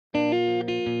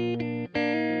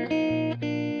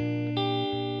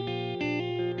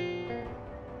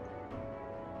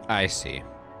I see.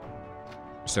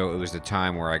 So it was the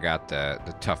time where I got the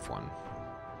tough one.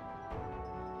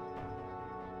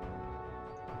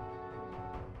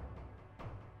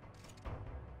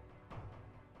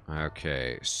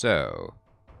 Okay, so...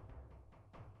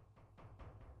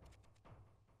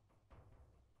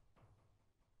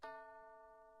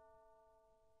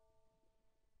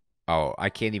 Oh, I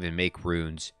can't even make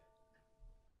runes.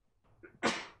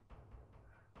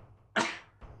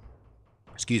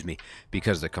 Excuse me,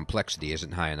 because the complexity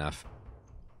isn't high enough.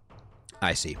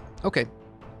 I see. Okay.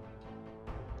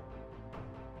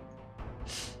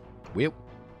 Well,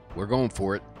 we're going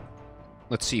for it.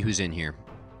 Let's see who's in here.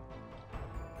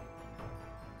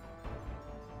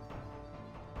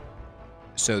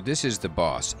 So this is the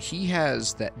boss. He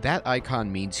has that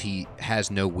icon means he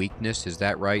has no weakness. Is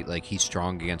that right? Like he's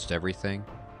strong against everything?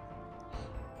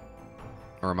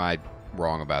 Or am I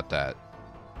wrong about that?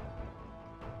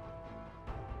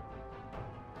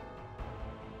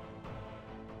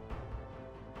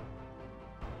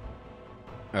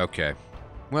 Okay.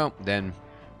 Well, then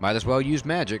might as well use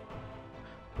magic.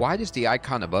 Why does the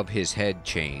icon above his head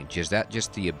change? Is that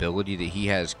just the ability that he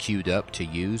has queued up to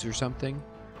use or something?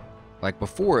 Like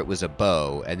before it was a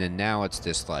bow, and then now it's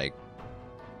this like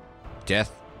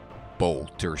death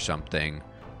bolt or something.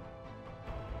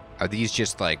 Are these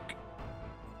just like,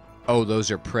 oh,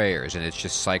 those are prayers and it's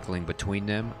just cycling between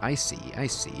them? I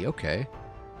see, okay.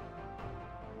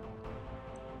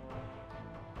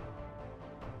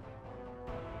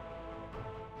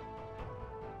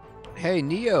 Hey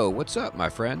Neo, what's up my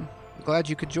friend? I'm glad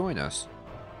you could join us.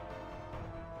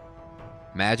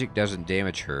 Magic doesn't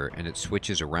damage her, and it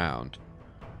switches around.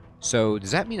 So,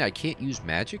 does that mean I can't use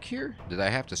magic here? Did I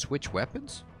have to switch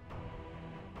weapons?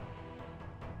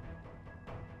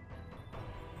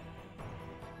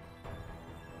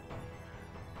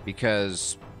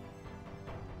 Because...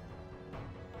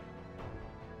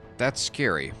 that's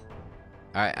scary.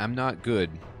 I'm not good.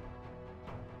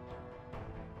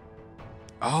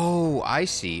 Oh, I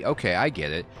see. Okay, I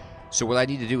get it. So what I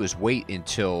need to do is wait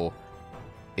until...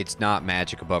 it's not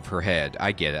magic above her head.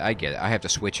 I get it. I have to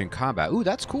switch in combat. Ooh,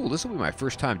 that's cool. This will be my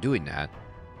first time doing that.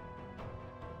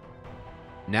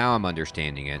 Now I'm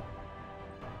understanding it.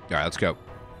 Alright, let's go.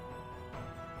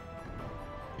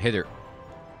 Hit her.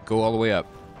 Go all the way up.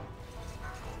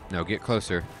 No, get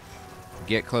closer.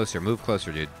 Get closer. Move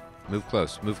closer, dude. Move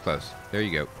close. Move close. There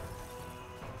you go.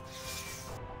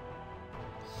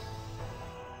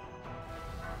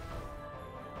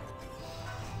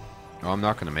 Oh, I'm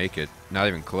not going to make it. Not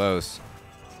even close.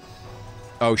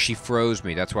 Oh, she froze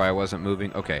me. That's why I wasn't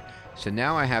moving. Okay. So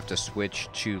now I have to switch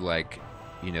to, like,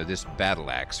 you know, this battle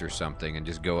axe or something and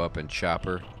just go up and chop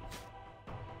her.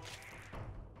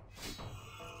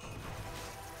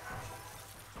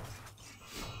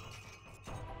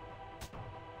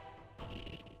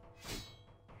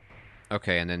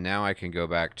 Okay, and then now I can go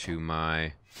back to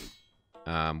my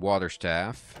water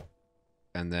staff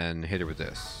and then hit her with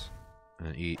this.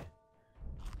 And eat.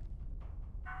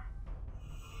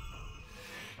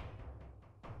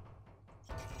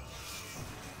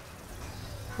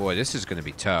 Boy, this is going to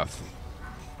be tough.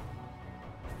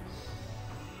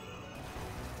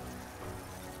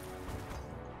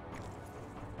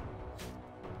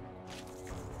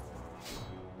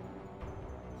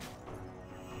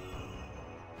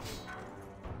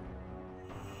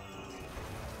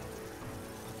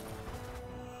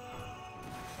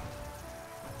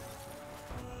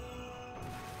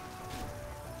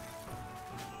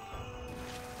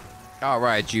 All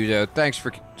right, Judo. Thanks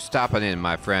for stopping in,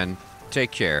 my friend.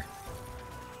 Take care.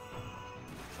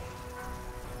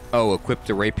 Oh, equip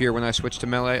the rapier when I switch to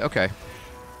melee? Okay.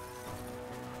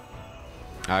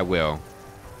 I will.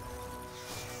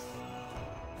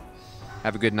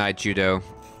 Have a good night, Judo.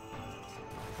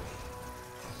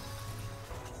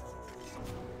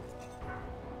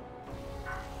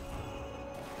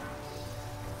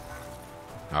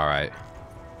 Alright.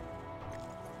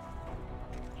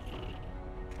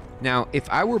 Now, if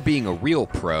I were being a real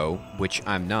pro, which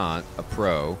I'm not a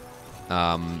pro,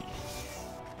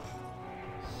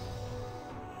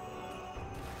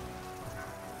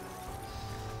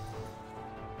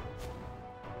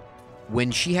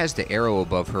 when she has the arrow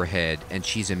above her head and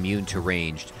she's immune to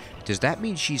ranged, does that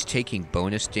mean she's taking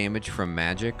bonus damage from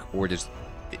magic, or does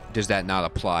that not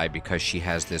apply because she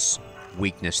has this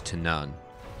weakness to none?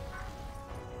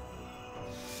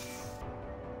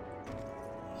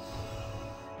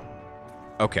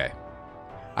 Okay.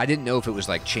 I didn't know if it was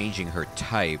like changing her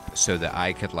type so that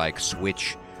I could like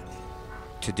switch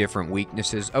to different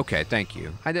weaknesses. Okay, thank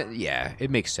you. Yeah, it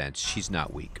makes sense. She's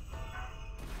not weak.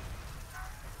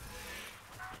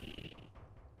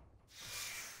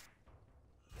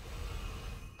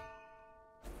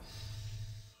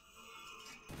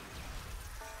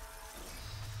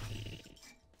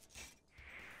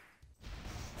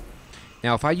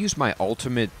 Now, if I use my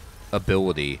ultimate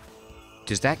ability,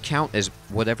 does that count as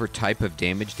whatever type of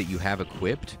damage that you have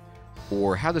equipped?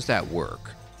 Or how does that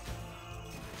work?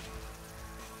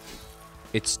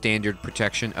 It's standard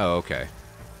protection? Oh, okay.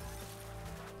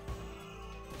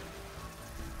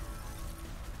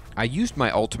 I used my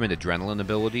ultimate adrenaline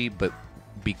ability, but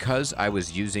because I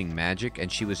was using magic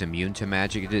and she was immune to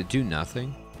magic, did it do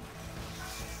nothing?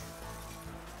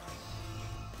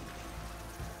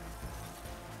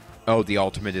 Oh, the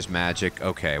ultimate is magic?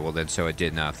 Okay, well then so it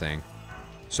did nothing.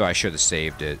 So I should have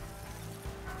saved it.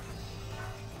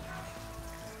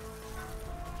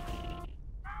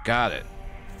 Got it.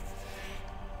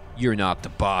 You're not the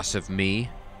boss of me.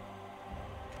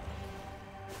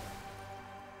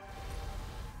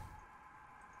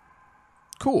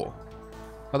 Cool.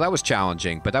 Well, that was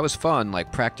challenging, but that was fun,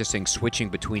 like practicing switching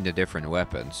between the different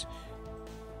weapons.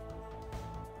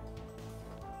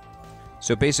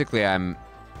 So basically,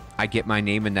 I get my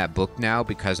name in that book now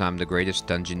because I'm the greatest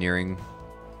dungeoneering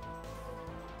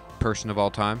person of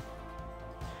all time.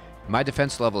 My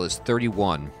defense level is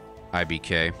 31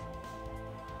 IBK.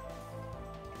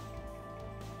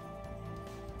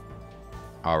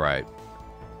 Alright.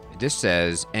 This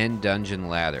says end dungeon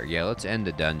ladder. Yeah, let's end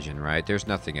the dungeon, right? There's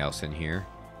nothing else in here.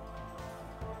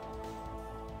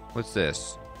 What's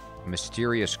this?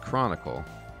 Mysterious Chronicle.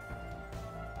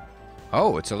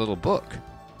 Oh, it's a little book.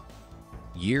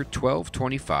 Year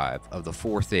 1225 of the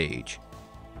Fourth Age.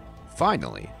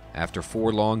 Finally, after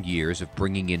 4 long years of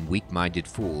bringing in weak-minded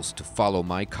fools to follow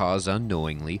my cause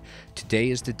unknowingly, today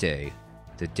is the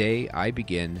day I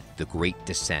begin the Great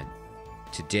Descent.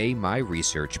 Today my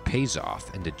research pays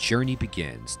off and the journey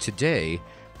begins. Today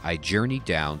I journey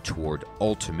down toward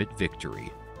ultimate victory.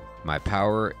 My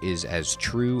power is as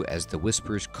true as the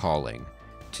whispers calling.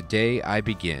 Today I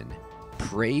begin.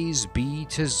 Praise be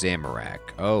to Zamorak.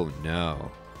 Oh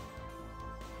no.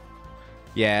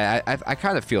 Yeah, I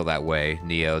kind of feel that way,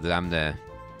 Neo, that I'm the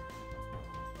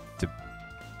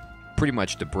pretty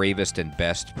much the bravest and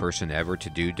best person ever to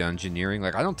do dungeoneering.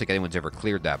 Like, I don't think anyone's ever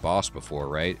cleared that boss before,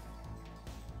 right?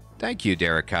 Thank you,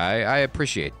 Derekai. I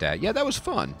appreciate that. Yeah, that was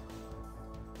fun.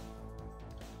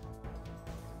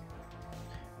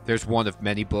 There's one of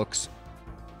many books.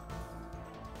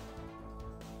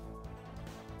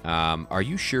 Are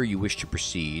you sure you wish to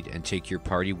proceed and take your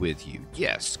party with you?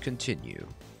 Yes, continue.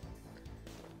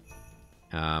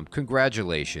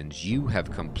 Congratulations, you have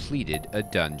completed a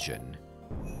dungeon.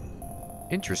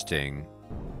 Interesting.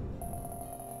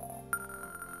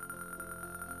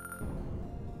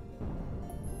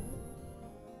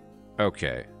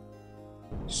 Okay.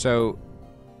 So,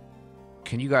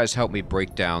 can you guys help me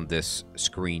break down this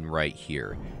screen right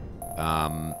here?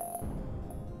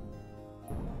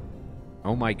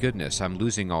 Oh my goodness, I'm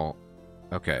losing all...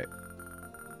 Okay.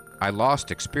 I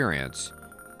lost experience.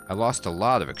 I lost a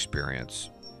lot of experience.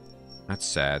 That's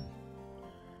sad.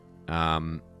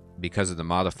 Because of the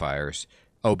modifiers.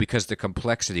 Oh, because the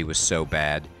complexity was so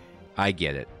bad. I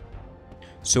get it.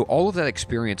 So all of that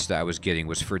experience that I was getting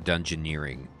was for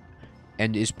dungeoneering.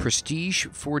 And is prestige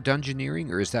for dungeoneering,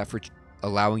 or is that for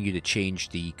allowing you to change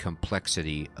the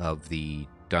complexity of the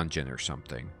dungeon or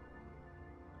something?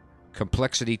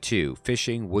 Complexity 2.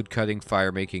 Fishing, woodcutting,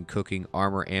 firemaking, cooking,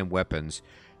 armor, and weapons.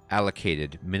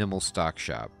 Allocated. Minimal stock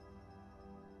shop.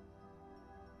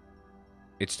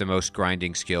 It's the most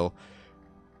grinding skill.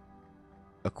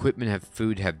 Equipment and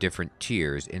food have different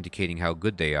tiers, indicating how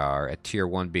good they are, at tier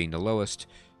 1 being the lowest,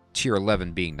 tier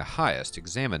 11 being the highest.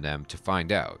 Examine them to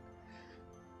find out.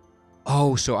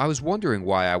 Oh, so I was wondering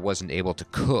why I wasn't able to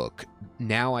cook.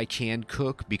 Now I can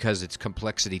cook because it's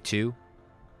complexity 2?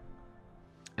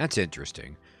 That's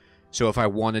interesting. So if I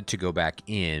wanted to go back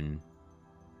in,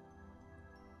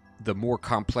 the more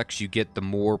complex you get, the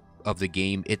more of the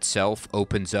game itself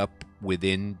opens up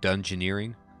within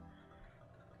dungeoneering.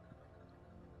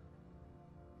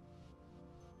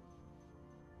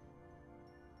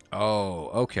 Oh,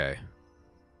 okay.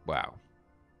 Wow.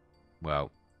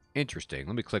 Well, interesting.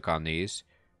 Let me click on these.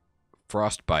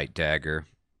 Frostbite Dagger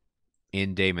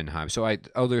in Daemonheim.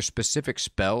 So there's specific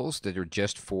spells that are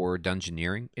just for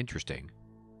dungeoneering? Interesting.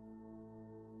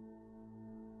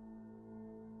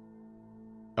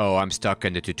 Oh, I'm stuck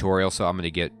in the tutorial, so I'm going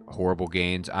to get horrible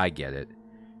gains. I get it.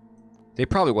 They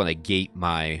probably want to gate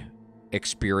my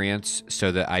experience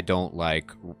so that I don't,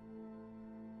 like,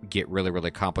 get really,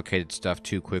 really complicated stuff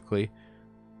too quickly.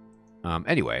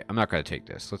 Anyway, I'm not going to take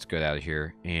this. Let's get out of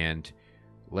here. And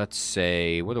let's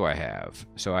say, what do I have?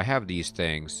 So I have these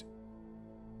things.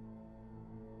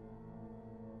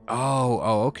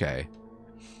 Oh, okay.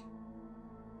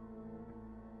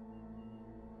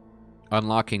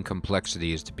 Unlocking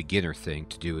complexity is the beginner thing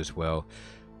to do as well.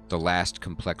 The last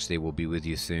complexity will be with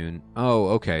you soon. Oh,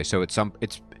 okay. So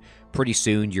it's pretty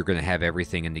soon you're going to have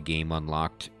everything in the game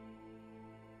unlocked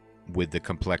with the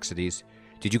complexities.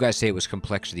 Did you guys say it was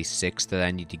complexity 6 that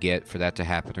I need to get for that to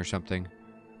happen or something?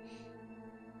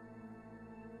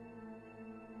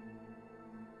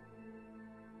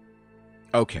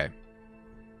 Okay.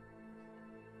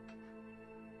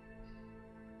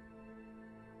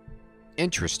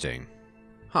 Interesting.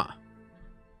 Huh.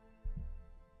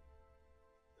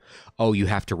 Oh, you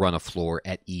have to run a floor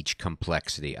at each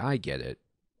complexity. I get it.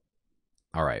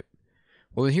 All right.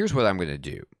 Well, then here's what I'm going to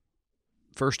do.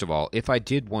 First of all, if I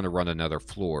did want to run another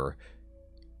floor,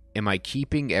 am I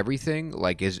keeping everything?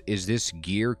 Like, is this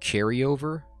gear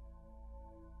carryover?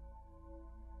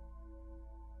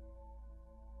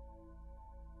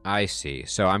 I see.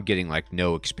 So I'm getting, like,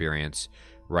 no experience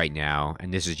right now,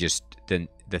 and this is just the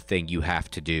thing you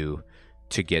have to do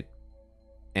to get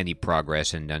any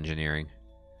progress in Dungeoneering.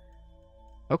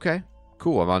 Okay,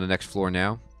 cool. I'm on the next floor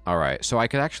now. All right, so I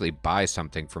could actually buy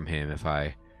something from him if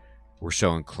I were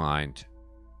so inclined.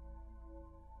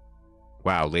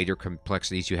 Wow, later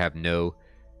complexities, you have no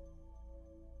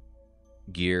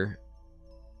gear.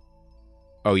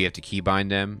 Oh, you have to keybind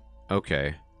them?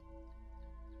 Okay.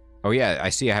 Oh, yeah, I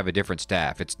see I have a different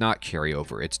staff. It's not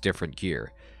carryover, it's different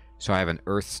gear. So I have an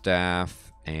earth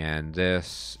staff, and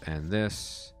this, and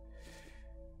this.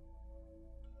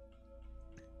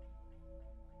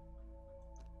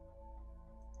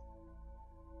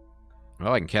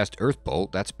 Well, I can cast Earth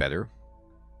Bolt. That's better.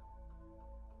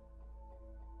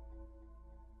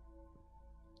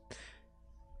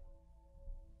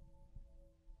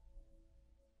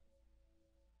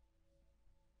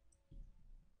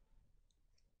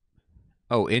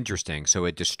 Oh, interesting. So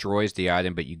it destroys the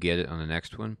item, but you get it on the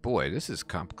next one? Boy, this is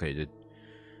complicated.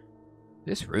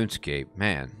 This RuneScape,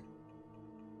 man.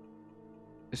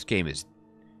 This game is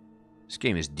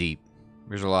deep.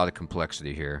 There's a lot of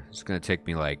complexity here. It's going to take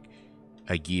me like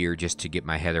a year just to get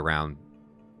my head around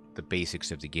the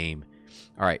basics of the game.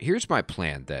 All right, here's my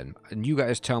plan then. And you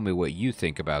guys tell me what you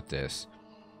think about this.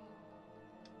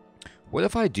 What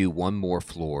if I do one more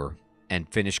floor and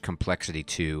finish complexity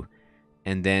 2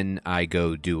 and then I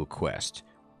go do a quest?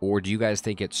 Or do you guys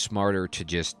think it's smarter to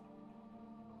just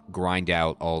grind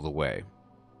out all the way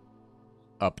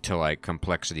up to like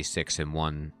complexity 6 in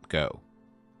one go?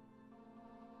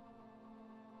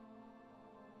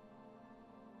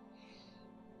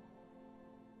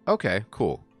 Okay,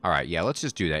 cool. All right, yeah, let's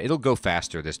just do that. It'll go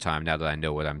faster this time now that I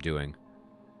know what I'm doing.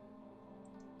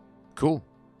 Cool.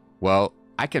 Well,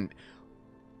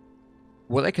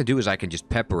 what I can do is I can just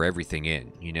pepper everything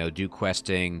in. You know, do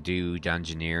questing, do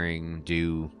dungeoneering,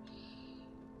 do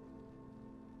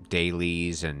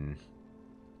dailies, and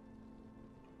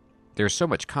there's so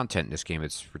much content in this game,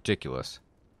 it's ridiculous.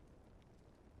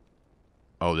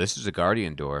 Oh, this is a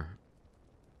guardian door.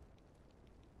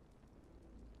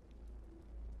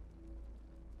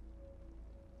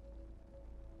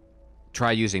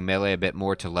 Try using melee a bit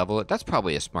more to level it. That's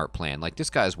probably a smart plan. Like, this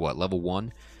guy's what, level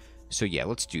 1? So yeah,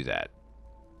 let's do that.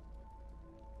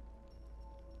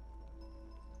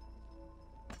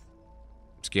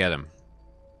 Let's get him.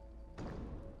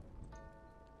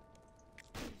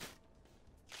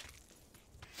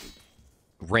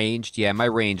 Ranged? Yeah, my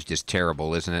ranged is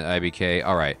terrible, isn't it, IBK?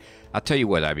 Alright, I'll tell you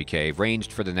what, IBK.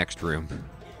 Ranged for the next room.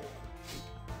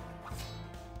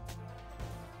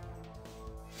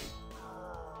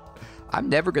 I'm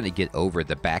never going to get over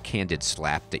the backhanded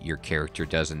slap that your character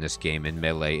does in this game in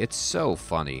Melee. It's so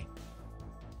funny.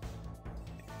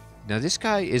 Now this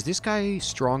guy, is this guy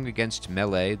strong against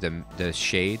Melee, the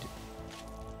Shade?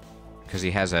 Because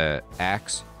he has a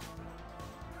axe?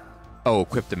 Oh,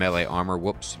 equip the Melee armor.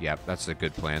 Whoops. Yeah, that's a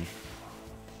good plan.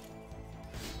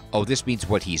 Oh, this means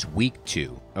what he's weak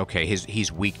to. Okay,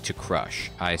 he's weak to Crush.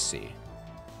 I see.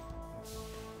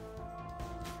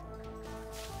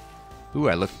 Ooh,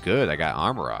 I look good. I got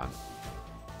armor on.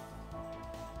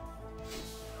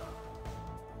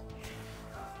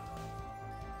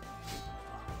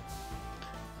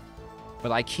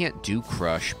 But I can't do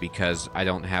Crush because I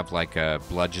don't have, like, a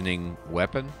bludgeoning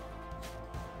weapon.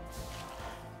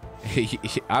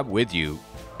 I'm with you,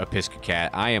 Episcocat.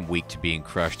 I am weak to being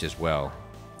crushed as well.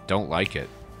 Don't like it.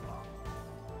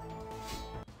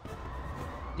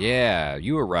 Yeah,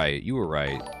 you were right. You were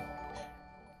right.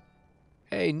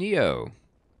 Hey, Neo.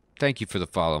 Thank you for the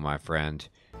follow, my friend.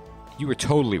 You were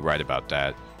totally right about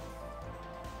that.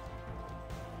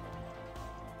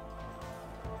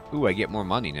 Ooh, I get more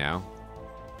money now.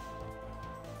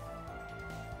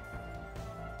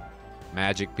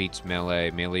 Magic beats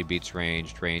melee, melee beats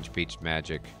ranged, range beats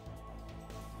magic.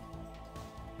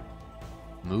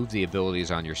 Move the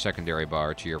abilities on your secondary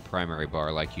bar to your primary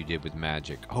bar like you did with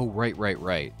magic. Oh, right, right,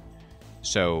 right.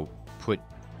 So, put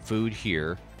food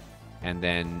here, and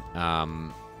then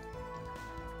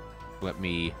let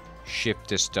me shift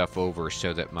this stuff over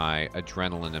so that my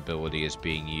adrenaline ability is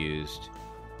being used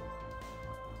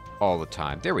all the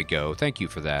time. There we go. Thank you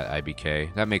for that,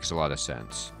 IBK. That makes a lot of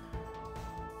sense.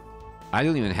 I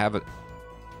don't even have it.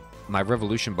 My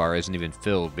revolution bar isn't even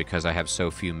filled because I have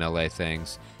so few melee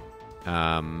things.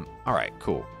 Alright,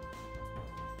 cool.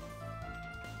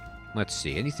 Let's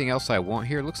see. Anything else I want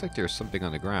here? Looks like there's something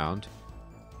on the ground.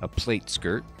 A plate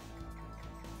skirt.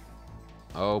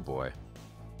 Oh boy.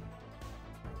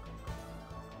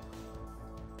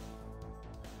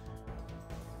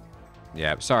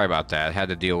 Yeah, sorry about that. Had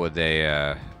to deal with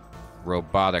a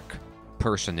robotic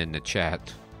person in the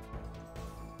chat.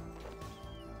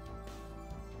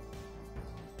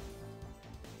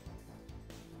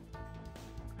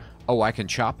 Oh, I can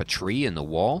chop a tree in the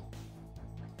wall?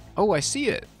 Oh, I see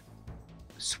it.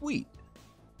 Sweet.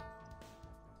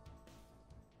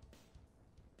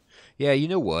 Yeah, you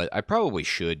know what? I probably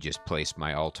should just place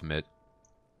my ultimate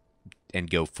and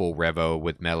go full revo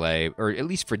with melee, or at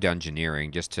least for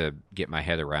dungeoneering, just to get my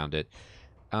head around it.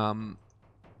 Can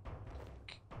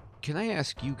I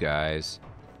ask you guys,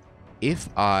 if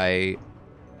I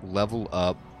level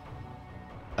up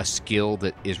a skill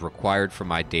that is required for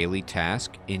my daily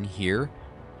task in here,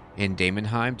 in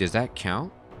Daemonheim, does that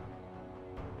count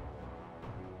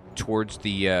towards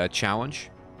the challenge?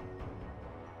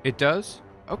 It does?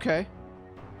 Okay.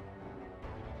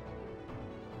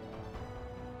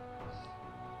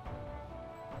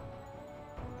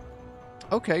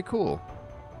 Okay, cool.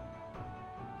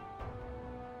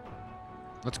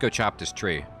 Let's go chop this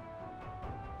tree.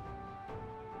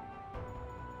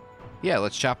 Yeah,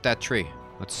 let's chop that tree.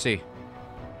 Let's see.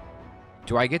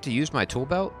 Do I get to use my tool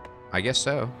belt? I guess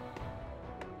so.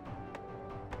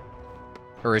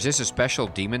 Or is this a special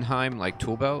Daemonheim, like,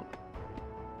 tool belt?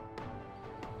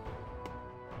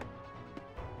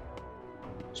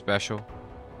 Special?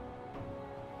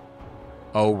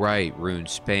 Oh, right, rune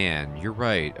span. You're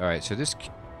right. Alright, so this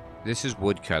is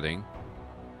wood cutting.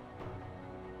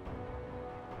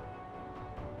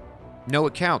 No,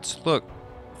 it counts. Look.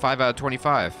 5 out of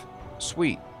 25.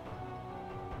 Sweet.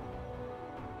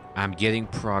 I'm getting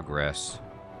progress.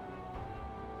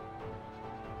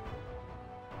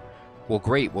 Well,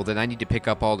 great. Well, then I need to pick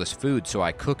up all this food so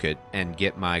I cook it and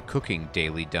get my cooking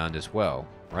daily done as well,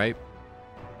 right?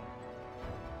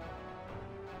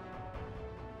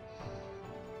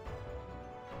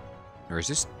 Or is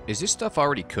this stuff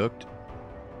already cooked?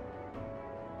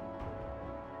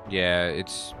 Yeah,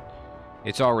 it's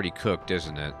already cooked,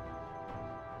 isn't it?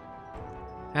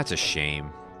 That's a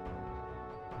shame.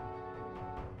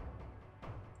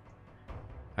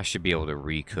 I should be able to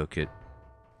recook it.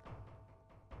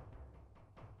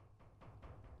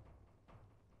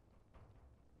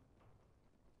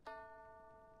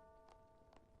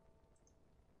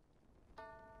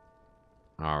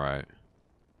 Alright.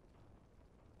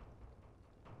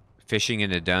 Fishing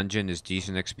in a dungeon is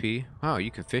decent XP. Oh,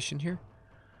 you can fish in here?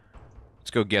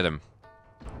 Let's go get him.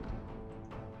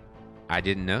 I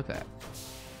didn't know that.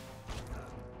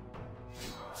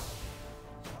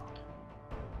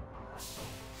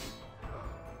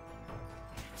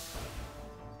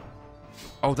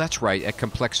 Oh, that's right. At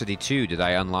Complexity 2, did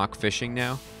I unlock fishing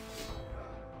now?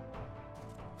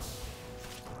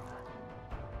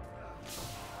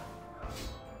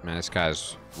 Man, this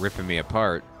guy's ripping me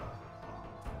apart.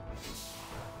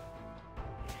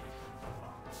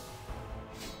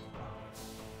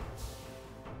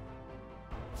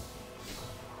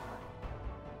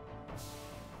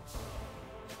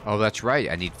 Oh, that's right.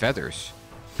 I need feathers.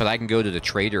 But I can go to the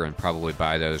trader and probably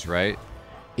buy those, right?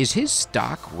 Is his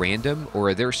stock random, or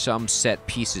are there some set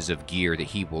pieces of gear that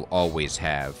he will always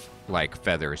have, like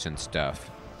feathers and stuff?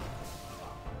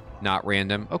 Not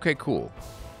random? Okay, cool.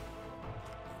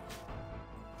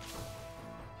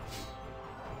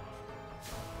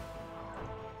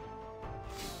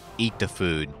 Eat the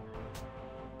food.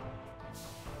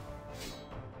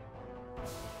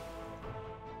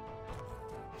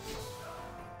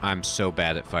 I'm so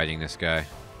bad at fighting this guy.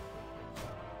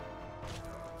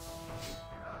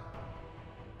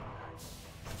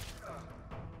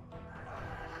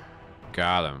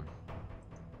 Got him.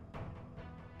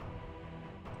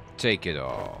 Take it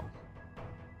all.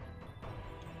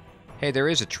 Hey, there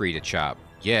is a tree to chop.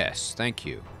 Yes, thank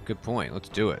you. Good point. Let's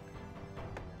do it.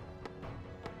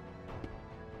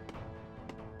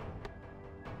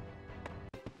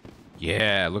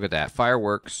 Yeah, look at that.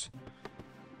 Fireworks.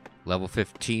 Level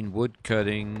 15 wood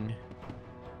cutting.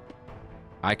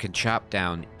 I can chop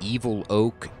down evil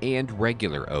oak and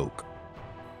regular oak.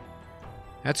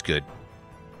 That's good.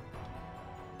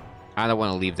 I don't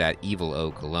want to leave that evil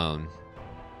oak alone.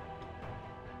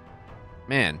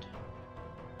 Man.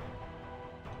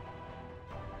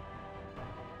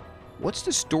 What's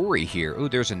the story here? Oh,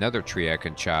 there's another tree I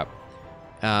can chop.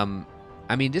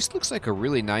 I mean, this looks like a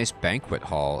really nice banquet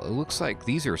hall. It looks like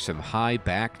these are some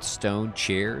high-backed stone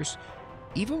chairs,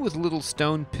 even with little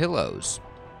stone pillows.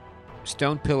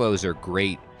 Stone pillows are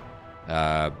great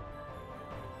for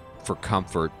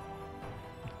comfort.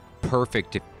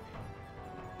 Perfect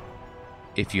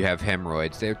if you have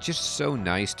hemorrhoids. They're just so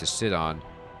nice to sit on.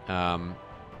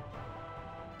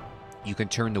 You can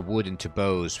turn the wood into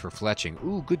bows for fletching.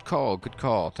 Ooh, good call, good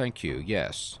call. Thank you,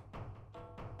 yes.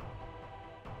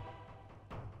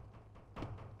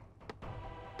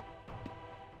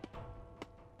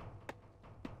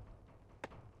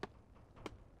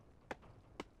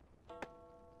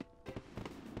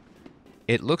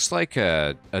 It looks like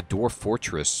a dwarf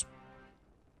fortress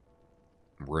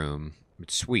room.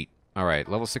 It's sweet. All right,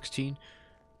 level 16.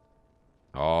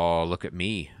 Oh, look at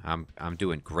me. I'm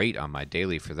doing great on my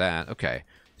daily for that. Okay.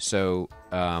 So,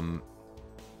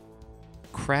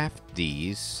 craft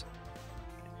these.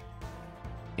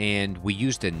 And we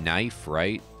used a knife,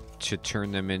 right, to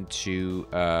turn them into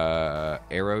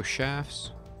arrow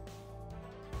shafts.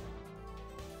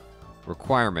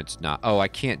 Requirements not. Oh, I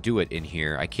can't do it in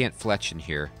here. I can't fletch in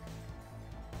here.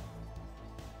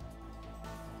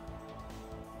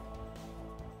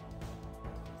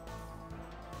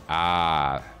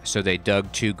 Ah, so they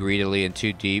dug too greedily and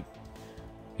too deep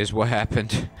is what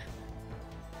happened.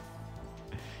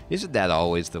 Isn't that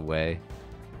always the way?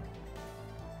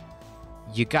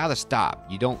 You gotta stop.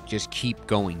 You don't just keep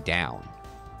going down.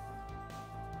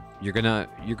 You're gonna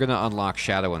unlock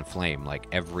Shadow and Flame like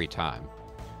every time.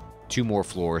 2 more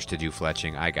floors to do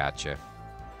fletching. I gotcha.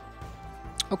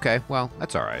 Okay, well,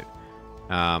 that's alright.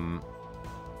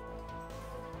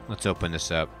 Let's open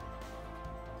this up.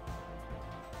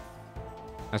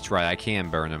 That's right, I can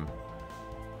burn him.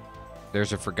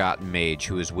 There's a forgotten mage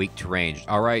who is weak to range.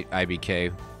 Alright,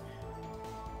 IBK.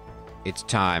 It's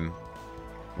time.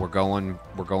 We're going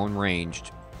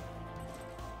ranged.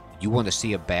 You want to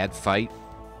see a bad fight?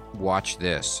 Watch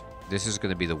this. This is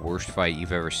going to be the worst fight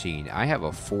you've ever seen. I have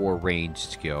a 4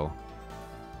 ranged skill.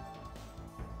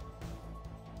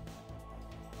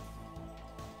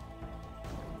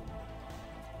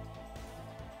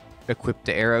 Equip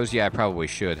the arrows? Yeah, I probably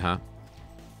should, huh?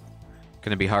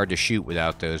 Gonna be hard to shoot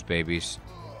without those babies.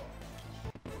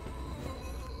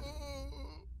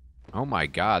 Oh my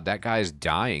god, that guy's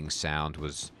dying sound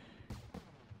was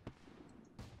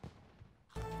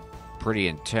pretty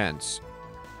intense.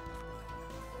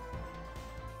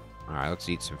 Alright, let's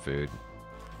eat some food.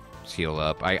 Let's heal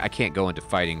up. I can't go into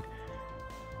fighting.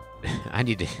 I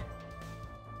need to...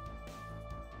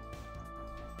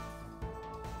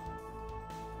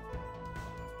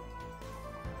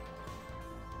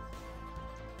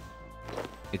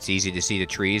 It's easy to see the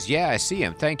trees. Yeah, I see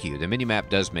them. Thank you. The minimap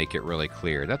does make it really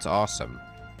clear. That's awesome.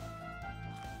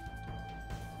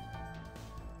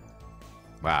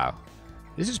 Wow.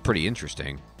 This is pretty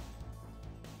interesting.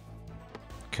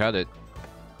 Cut it.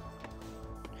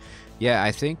 Yeah,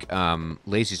 I think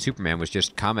Lazy Superman was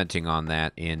just commenting on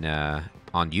that in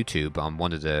on YouTube on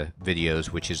one of the videos,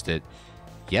 which is that,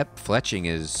 yep, fletching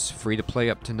is free to play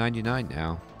up to 99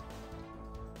 now.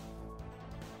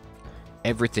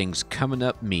 Everything's coming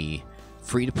up me.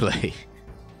 Free to play.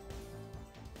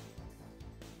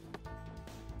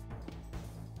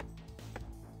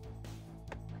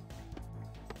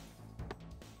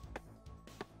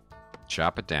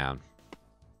 Chop it down.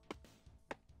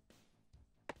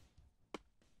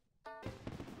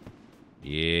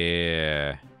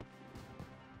 Yeah.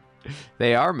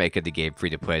 They are making the game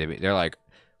free to play to me. They're like,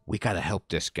 we gotta help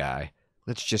this guy.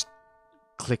 Let's just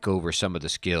click over some of the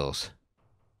skills.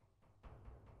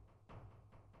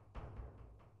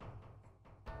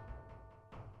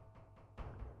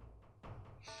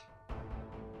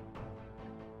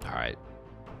 Alright.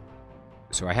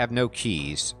 So I have no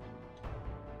keys.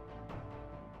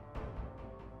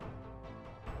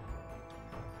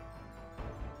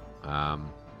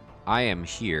 I am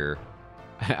here.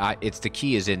 It's the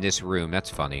key is in this room. That's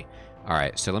funny.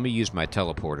 Alright, so let me use my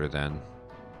teleporter then.